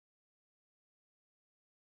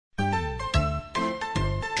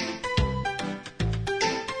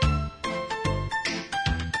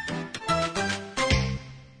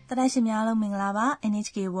တရရှိများလုံးမင်္ဂလာပါ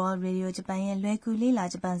NHK World Radio Japan ရဲ့လွယ်ကူလေးလာ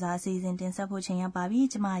ဂျပန်စာအစီအစဉ်တင်ဆက်ဖို့ချိန်ရောက်ပါပြီ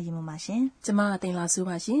ကျမရေမပါရှင်ကျမတင်လာဆို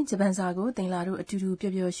ပါရှင်ဂျပန်စာကိုတင်လာတို့အတူတူ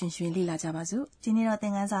ပျော်ပျော်ရွှင်ရွှင်လေ့လာကြပါစို့ဒီနေ့တော့သ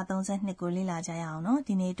င်ခန်းစာ32ကိုလေ့လာကြရအောင်နော်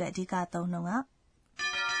ဒီနေ့အတွက်အဓိကသုံးနှုန်းက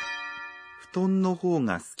布団の方が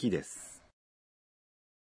好きです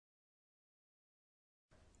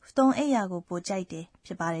布団အိပ်ယာကိုပိုကြိုက်တယ်ဖြ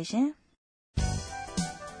စ်ပါတယ်ရှင်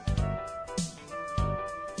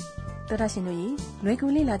တော်ရရှင်တို့ရေလွယ်ကူ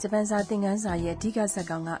လေးလာဂျပန်စာသင်ခန်းစာရဲ့အဓိကဇာတ်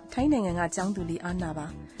ကောင်ကထိုင်းနိုင်ငံကကျောင်းသူလေးအာနာပါ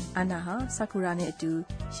အာနာဟာဆာကူရာနဲ့အတူ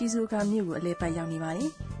ရှီဇိုကာမြို့ကိုအလဲပတ်ရောက်နေပါတယ်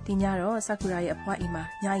ဒီညတော့ဆာကူရာရဲ့အဖွားအိမ်မှာ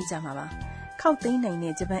ညအိပ်ကြမှာပါခောက်သိမ်းနိုင်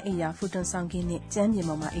တဲ့ဂျပန်အိပ်ယာဖူတွန်ဆောင်ကင်းနဲ့ကျမ်းပြင်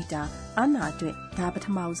ပေါ်မှာအိပ်တာအာနာအတွက်ဒါပထ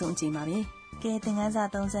မအဆုံးအချိန်ပါပဲကဲသင်ခန်းစာ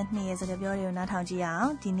32ရဲ့စကားပြောတွေကိုနားထောင်ကြည့်ရအော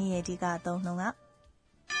င်ဒီနေ့ရဲ့အဓိကသုံးနှုန်းက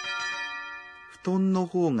布団の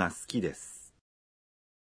方が好きです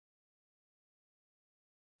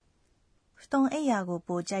布団အိပ်ယာကို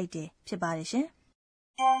ပိုကြိုက်တယ်ဖြစ်ပါတယ်ရှင်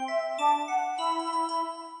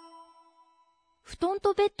布団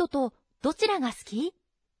とベッドとどちらが好き？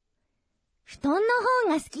布団の方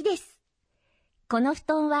が好きです。この布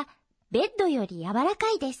団はベッドより柔ら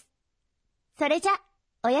かいです。それじゃ、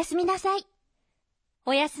おやすみなさい。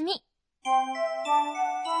おやすみ。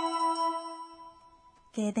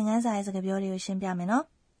ကဲသင်ခန်းစာရဲ့စကားပြောတွေကိုရှင်းပြမယ်နော်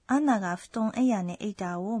အာနာကဖတွန်အိပ်ယာနဲ့အိတ်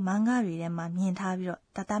တာကိုမန်ဂတွေထဲမှာမြင်ထားပြီးတော့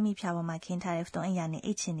တတမိဖြာပေါ်မှာခင်းထားတဲ့ဖတွန်အိပ်ယာနဲ့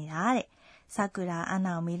အိတ်ချင်နေတာတဲ့ဆာကူရာအာ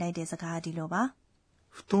နာကိုမေးလိုက်တဲ့စကားဒီလိုပါ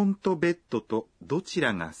布団とベッドとどちら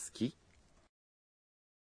が好き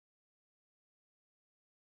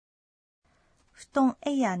ဖတွန်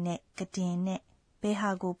အိပ်ယာနဲ့ကတင်နဲ့ဘယ်ဟာ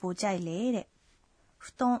ကိုပိုကြိုက်လဲတဲ့ဖ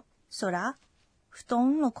တွန်ဆိုတာဖတွန်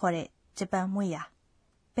လို့ခေါ်တဲ့ဂျပန်မွေးယာ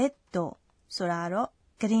ဘက်ဒိုဆိုတာတော့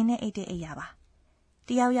ကတင်နဲ့အိတ်တဲ့အိပ်ယာပါတ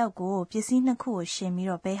ယောက်ယောက်ကိုပစ္စည်းနှစ်ခုကိုရှင်ပြီး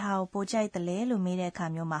တော့ဘယ်ဟာကိုပိုကြိုက်တယ်လဲလို့မေးတဲ့အခါ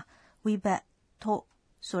မျိုးမှာဝိဘတ်ထို့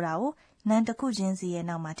ဆိုတာကိုနံတစ်ခုချင်းစီရဲ့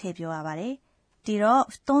နောက်မှာထည့်ပြောရပါတယ်ဒီတော့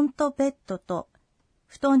ဖတွန်တိုဘက်တိုတို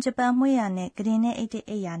ဖတွန်ဂျပန်မွေးရနဲ့ဂရင်နဲ့အိတ်တဲ့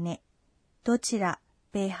အိယာနဲ့ဒိုချီရာ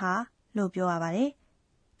ဘယ်ဟာလို့ပြောရပါတယ်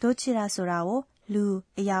ဒိုချီရာဆိုတာကိုလူ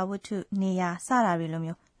အရာဝတ္ထုနေရာစတာတွေလို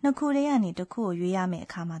မျိုးနှစ်ခုတည်းကနေတစ်ခုကိုရွေးရမယ့်အ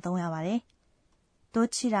ခါမှာသုံးရပါတယ်ဒို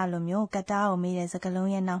ချီရာလိုမျိုးကတားကိုမေးတဲ့စကား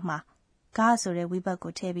လုံးရဲ့နောက်မှာဂါဆိုတဲ့ဝိဘတ်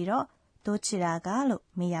ကိုထည့်ပြီးတော့ဒိုချီရာကလို့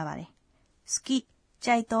မေးရပါတယ်စကီ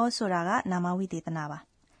ကြိုက်တော့ဆိုတာကနာမဝိသေသနာပါ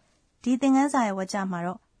ဒီသင်ခန်းစာရဲ့ဝါကျမှာ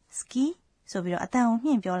တော့စကီဆိုပြီးတော့အတန်ကိုမြ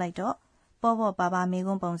င့်ပြောလိုက်တော့ပေါ့ပေါ့ပါပါမေး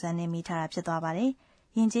ခွန်းပုံစံနဲ့မိထားတာဖြစ်သွားပါတယ်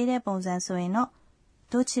ယဉ်ကျေးတဲ့ပုံစံဆိုရင်တော့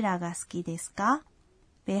ဒိုချီရာကစကီဒစ်ကာ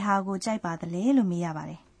ဘယ်ဟာကိုကြိုက်ပါသလဲလို့မေးရပါ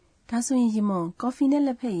တယ်ဒါဆိုရင်ရီမွန်ကော်ဖီနဲ့လ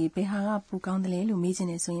က်ဖက်ရည်ဘယ်ဟာကပိုကောင်းတယ်လဲလို့မေးချင်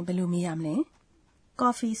တယ်ဆိုရင်ဘယ်လိုမေးရမလဲ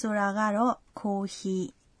ကော်ဖီဆိုတာကတော့ခိုဟီ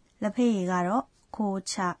လက်ဖက်ရည်ကတော့ခို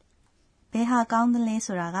ချဘယ်ဟာကောင်းတယ်လဲ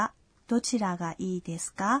ဆိုတာကဒိုချီရာကいいです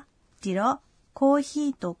かဒီတော့ခိုဟီ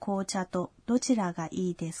တို့ခိုချတို့ဒိုချီရာကいい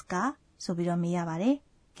ですかဆိုပြီးတော့မေးရပါတယ်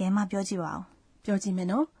ကဲမှပြောကြည့်ပါဦးပြောကြည့်မယ်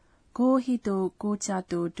နော်ကိုဟီတိုကိုချ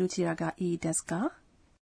တိုဒိုချီရာကいいですか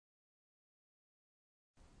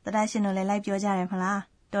တရရှင်တို့လည်းလိုက်ပြောကြတယ်မလား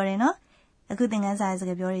တော်တယ်နော်အခုသင်ခန်းစာရဲ့စ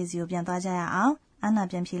ကားပြောတွေစီကိုပြန်သွားကြရအောင်အာနာ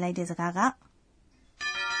ပြန်ဖြေလိုက်တဲ့စကားက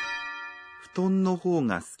布団の方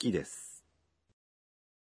が好きです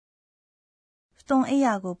ဖတွန်အိပ်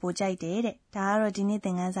ယာကိုပိုကြိုက်တယ်တဲ့ဒါကတော့ဒီနေ့သ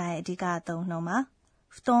င်ခန်းစာရဲ့အဓိကအသုံးနှုန်းပါ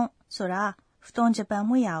ဖတွန်ဆိုတာဖတွန်ဂျပန်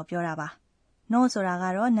မွေးယာကိုပြောတာပါနို့ဆိုတာက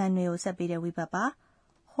တော့နာမ်တွေကိုဆက်ပေးတဲ့ဝိဘတ်ပါ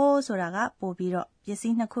ဟိုးဆိုတာကပို့ပြီးတော့ပစ္စ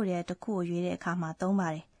ည်းနှစ်ခုတည်းတစ်ခုကိုရွေးတဲ့အခါမှာသုံးပါ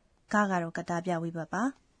တယ်ဂါကတော့ကတားပြဝိဘတ်ပါ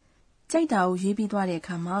ကြိုက်တာကိုရွေးပြီးသွားတဲ့အ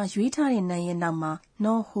ခါမှာရွေးထားတဲ့နာမ်ရဲ့နောက်မှာ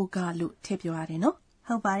နောဟိုကလို့ထည့်ပြောရတယ်နော်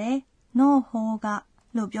ဟုတ်ပါတယ်နောဟိုက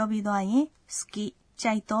လို့ပြောပြီးသွားရင်စကီ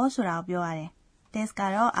ကြိုက်တော့ဆိုတာကိုပြောရတယ်တက်စ်က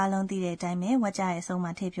တော့အားလုံးသိတဲ့အတိုင်းပဲဝါကျရဲ့အဆုံး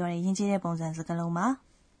မှာထည့်ပြောတဲ့ယဉ်ကျေးတဲ့ပုံစံစကားလုံးပါ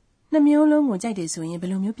နှစ်မျိုးလုံးကိုကြိုက်တယ်ဆိုရင်ဘ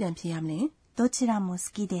ယ်လိုမျိုးပြန်ဖြေရမလဲဒိုချီရာမိုစ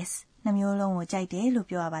ကီဒက်စ်နှစ်မျိုးလုံးကိုကြိုက်တယ်လို့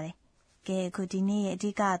ပြောရပါတယ်ကဲအခုဒီနေ့ရဲ့အဓိ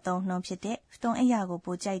ကအသုံးနှုန်းဖြစ်တဲ့ဖတွန်အိပ်ယာကို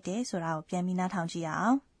ပိုကြိုက်တယ်ဆိုတာကိုပြန်ပြီးနားထောင်ကြည့်ရ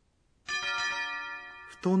အောင်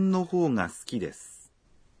布団の方が好きです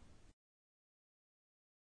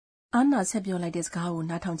အာနာဆက်ပြောလိုက်တဲ့စကားကို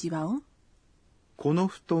နားထောင်ကြည့်ပါဦးこの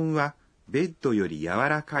布団はベッドより柔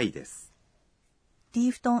らかいです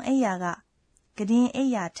ဒီဖတွန်အိပ်ယာကကရင်အိ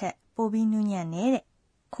ပ်ယာထက်ပိုပြီးနူးညံ့နေတဲ့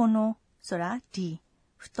ခုနိုဆိုတာဒီ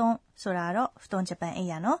ဖတွန်ဆိုတာတော့ဖတွန်ဂျပန်အိပ်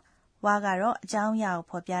ယာနော်ဝါကတော့အကြောင်းအရာကို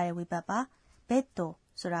ဖော်ပြတဲ့ဝိဘတ်ပါဘက်တို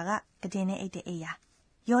ဆိုတာကကတင်နဲ့အိတ်တဲ့အိပ်ယာ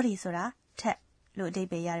ယော်ရီဆိုတာထက်လို့အဓိပ္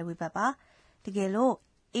ပာယ်ရတဲ့ဝိဘတ်ပါတကယ်လို့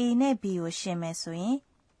A နဲ့ B ကိုရှင်းမယ်ဆိုရင်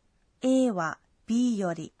A ဝ B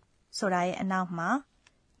ယော်ရီဆိုတာရဲ့အနောက်မှာ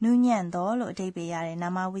နူးညံ့သောလို့အဓိပ္ပာယ်ရတဲ့နာ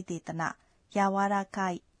မဝိသေသနယာဝရ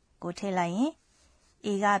ခိုက်ကိုထည့်လိုက်ရင်A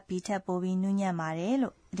က B ထက်ပိုပြီးနူးညံ့ပါတယ်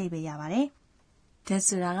လို့အဓိပ္ပာယ်ရပါတယ်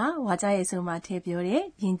DESUကဝါကြရဲ့အဆုံးမှာထည့်ပြောတဲ့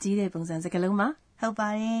ယဉ်ကျေးတဲ့ပုံစံစကားလုံးပါ ဟုတ်ပါ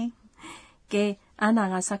တယ် ကဲအာနာ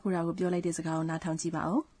ကဆာကူရာကိုပြောလိုက်တဲ့စကားကိုနားထောင်ကြည့်ပါ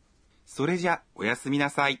ဦး それじゃおやすみな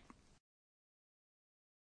さい。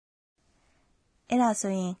 အဲ့ဒါ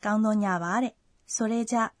ဆိုရင်ကောင်းသောညပါတဲ့ဆိုရဲ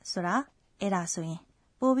ကြဆိုတာအဲ့ဒါဆိုရင်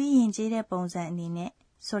ပိုပြီးယဉ်ကျေးတဲ့ပုံစံအနေနဲ့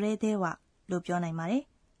ဆိုရဲသေးဝလို့ပြောနိုင်ပါတယ်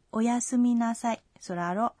အိုယာဆူမီနာဆိုင်ဆိုတာ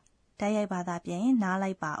တော့တိုက်ရိုက်ဘာသာပြန်ရင်နား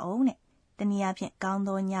လိုက်ပါအောင်တဲ့တနည်းအားဖြင့်ကောင်း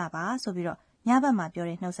သောညပါဆိုပြီးတော့ညဘက်မှာပြော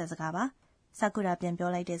တဲ့နှုတ်ဆက်စကားပါဆာကူရာပြန်ပြော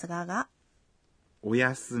လိုက်တဲ့စကားက おや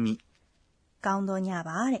すみ。 ကောင်းသောည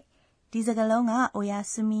ပါတဲ့ဒီစကားလုံးကအိုယာ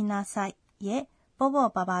ဆူမီနာဆိုင်ရဲ့ပေါ့ပေါ့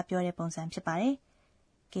ပါပါပြောတဲ့ပုံစံဖြစ်ပါတယ်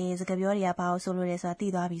ကဲစကားပြောတွေကဘာလို့ဆိုလို့လဲဆိုတာသိ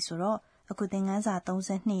သွားပြီဆိုတော့အခုသင်ခန်းစာ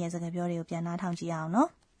32ရဲ့စကားပြောတွေကိုပြန်နှားထောင်ကြည့်အောင်နော်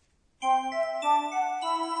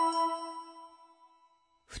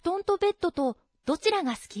布団とベッドとどちら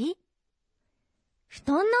が好き？布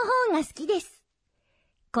団の方が好きです。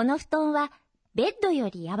この布団はベッドよ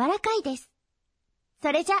り柔らかいです。そ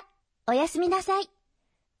れじゃ、おやすみなさい。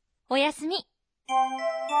おやすみ。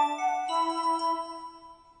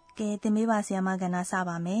ကဲသင်ပေးပါဆရာမကဏ္ဍစ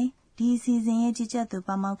ပါမယ်ဒီအစီအစဉ်ရဲ့ကြီးကြပ်သူပ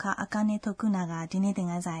မောက္ခအကာနေထုတ်ခုနာကဒီနေ့သင်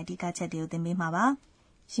ခန်းစာရဲ့အဓိကချက်တွေကိုသင်ပေးမှာပါ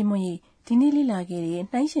ရှင်မကြီးဒီနေ့လေ့လာခဲ့တဲ့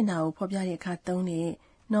နှိုင်းရှင်တာကိုဖော်ပြတဲ့အခါသုံးတဲ့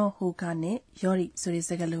နော်ဟိုကနဲ့ယောရီဆိုတဲ့စ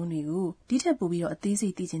ကားလုံးတွေကိုဒီထက်ပိုပြီးတော့အသေးစိ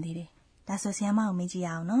တ်သိချင်သေးတယ် ဒါဆိုဆရာမကိုမေးကြည့်ရ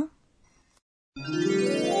အောင်နော်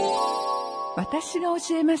私が教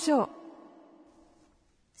えましょう。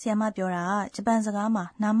 ဆရာမပြောတာကဂျပန်စကားမှာ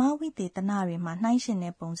နာမဝိသေသနတွေမှာနှိုင်းရှင်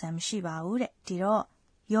တဲ့ပုံစံမရှိပါဘူးတဲ့ဒီတော့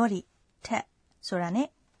ယောရီထက်ဆိုတာနဲ့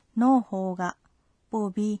နော်ဟိုကပို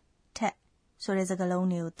ပြီးထက်ဆိုတဲ့စကားလုံး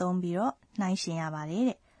တွေကိုသုံးပြီးတော့နှိုင်းရှင်ရပါတယ်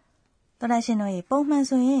တဲ့တော်တော်ရှင်တို့ရေပုံမှန်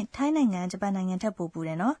ဆိုရင်ထိုင်းနိုင်ငံဂျပန်နိုင်ငံထက်ပိုပူတ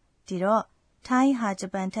ယ်နော်ဒီတော့ထိုင်းဟာဂျ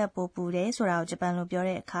ပန်ထက်ပိုပူတယ်ဆိုတာကိုဂျပန်လိုပြော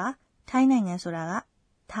တဲ့အခါထိုင်းနိုင်ငံဆိုတာက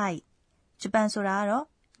ထိုင်းဂျပန်ဆိုတာကတော့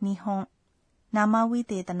နီဟွန်နာမဝိ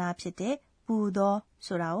သေသနဖြစ်တဲ့ပူသော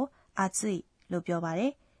ဆိုတာကိုအာツိလို့ပြောပါတ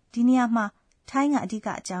ယ်ဒီနေရာမှာထိုင်းကအဓိက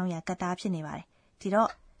အကြောင်းအရာကတ္တာဖြစ်နေပါတယ်ဒီတော့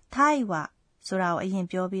ထိုင်းဝဆိုတာကိုအရင်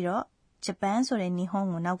ပြောပြီးတော့ဂျပန်ဆိုတဲ့နီဟွန်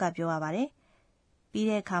ကိုနောက်ကပြောရပါတယ်ပြီး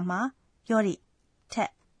တဲ့အခါမှာယောရီထ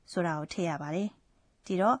က်ဆိုတာကိုထည့်ရပါတယ်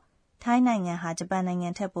ဒီတော့ထိုင်းနိုင်ငံဟာဂျပန်နိုင်ငံ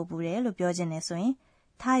ထက်ပိုပူတယ်လို့ပြောခြင်းနဲ့ဆိုရင်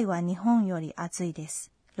ထိုင်းဝနီဟွန်ယောရီအာツိです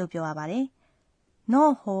လို့ပြောရပါတယ်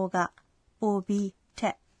နော်ဟိုကပိုပြီးထ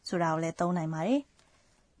က်ဆိုတာကိုလည်းသုံးနိုင်ပါတယ်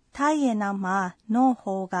ထိုင်းရဲ့နောက်မှာနော်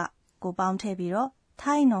ဟိုကကိုပေါင်းထည့်ပြီးတော့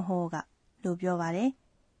ထိုင်းနော်ဟိုကလို့ပြောပါတယ်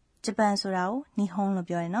ဂျပန်ဆိုတာကိုနီဟွန်လို့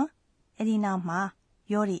ပြောတယ်နော်အဲ့ဒီနောက်မှာ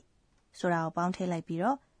ယောရီဆိုတာကိုပေါင်းထည့်လိုက်ပြီး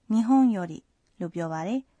တော့နီဟွန်ယောရီလို့ပြောပါတ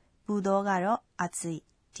ယ်ပူသောကတော့အာツိ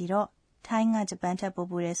ဒီတော့ထိုင်းကဂျပန်ထက်ပို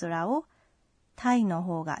ပူတယ်ဆိုတာကိုထိုင်းနော်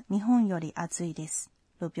ဟိုကနီဟွန်ယောရီအာツိです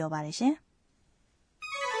လို့ပြောပါတယ်ရှင်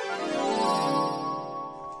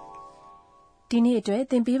ဒီနေ့အတွက်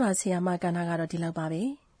သင်ပေးပါဆရာမကဏ္ဍကတော့ဒီလောက်ပါပဲ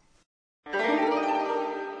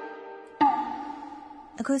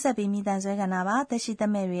အခုဆက်ပြီးမိတန်ဆွဲကဏ္ဍပါသက်ရှိသ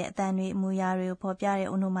က်မဲ့တွေရဲ့အတန်တွေအမူအရာတွေကိုဖော်ပြတဲ့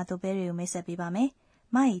အိုနိုမာတိုပဲတွေကိုမိတ်ဆက်ပေးပါမယ်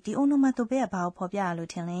။မိုင်ဒီအိုနိုမာတိုပဲကဘာကိုဖော်ပြရလို့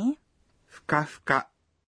ထင်လဲふかふか。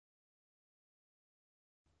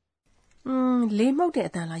လေးမှုတ်တဲ့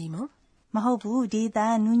အတန်လားကြီးမော မဟုတ်ဘူးဒီအတ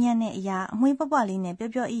န်နူးညံ့တဲ့အရာအမွှေးပွပွလေးနဲ့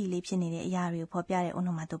ပျော့ပျော့အီလေးဖြစ်နေတဲ့အရာတွေကိုဖော်ပြတဲ့အို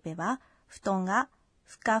နိုမာတိုပဲပါ။ဖတွန်က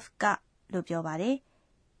ဖကဖကလို့ပြောပါတယ်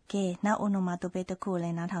။ကဲနောက်အိုနိုမာတိုပဲတစ်ခုလ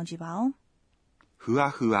ည်းနားထောင်ကြည့်ပါဦးふわ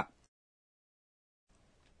ふわ。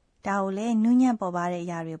ဒါကိုလည်းနူးညံ့ပေါ်ပါတဲ့အ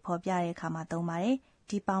ရာတွေဖော်ပြတဲ့အခါမှာသုံးပါတယ်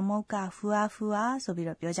ဒီပေါင်မုတ်ကဖူအားဖူအားဆိုပြီး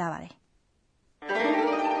တော့ပြောကြပါတယ်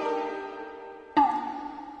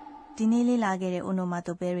ဒီနေ့လေ့လာခဲ့တဲ့အိုနိုမာ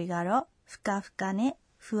တိုပဲတွေကတော့ဖကဖကနဲ့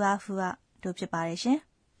ဖူအားဖူအားတို့ဖြစ်ပါတယ်ရှင်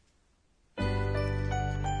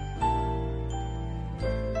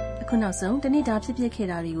အခုနောက်ဆုံးတနေ့တာဖြစ်ဖြစ်ခဲ့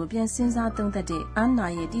တာတွေကိုပြန်စဉ်းစားသုံးသပ်တဲ့အာနာ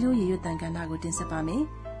ရဲ့တီတို့ရေရွတ်တန်ကဏ္ဍကိုတင်ဆက်ပါမယ်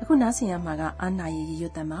အခုနားဆင်ရမှာကအာနာရဲ့ရေရွ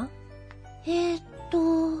တ်တန်ပါ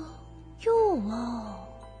今日は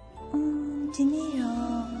ဒီနေ့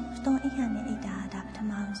တော့ဖတွန်အိယာနဲ့အိတ်တာဒါပထ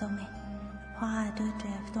မဆုံးပဲဖွာတို့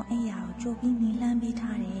တွေဖတွန်အိယာကိုကြိုပြီးနီလန်းပေး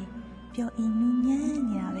ထားတယ်ပျော်အင်းနူးညံ့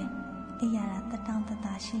နေတာပဲအိယာကတတောင်းတတ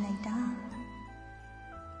ရှိလိုက်တာ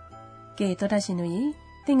ကဲတော်တတ်ရှင်တို့ရေ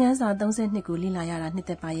သင်ခန်းစာ32ကိုလေ့လာရတာနှစ်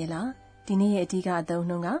သက်ပါရဲ့လားဒီနေ့ရဲ့အဓိကအသုံး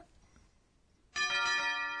နှုန်းက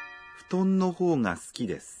布団の方が好き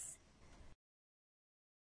です。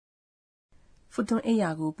ဖူတွန်အိယာ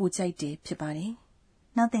ကိုပို့ကြိုက်တယ်ဖြစ်ပါတယ်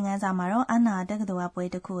နောက်သင်ခန်းစာမှာတော့အနာတက္ကသိုလ်ကပွဲ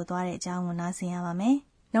တစ်ခုကိုသွားတဲ့အကြောင်းကိုနားဆင်ရပါမယ်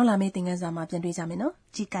နောက်လာမယ့်သင်ခန်းစာမှာပြန်တွေ့ကြမယ်နော်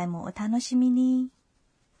次回もお楽しみに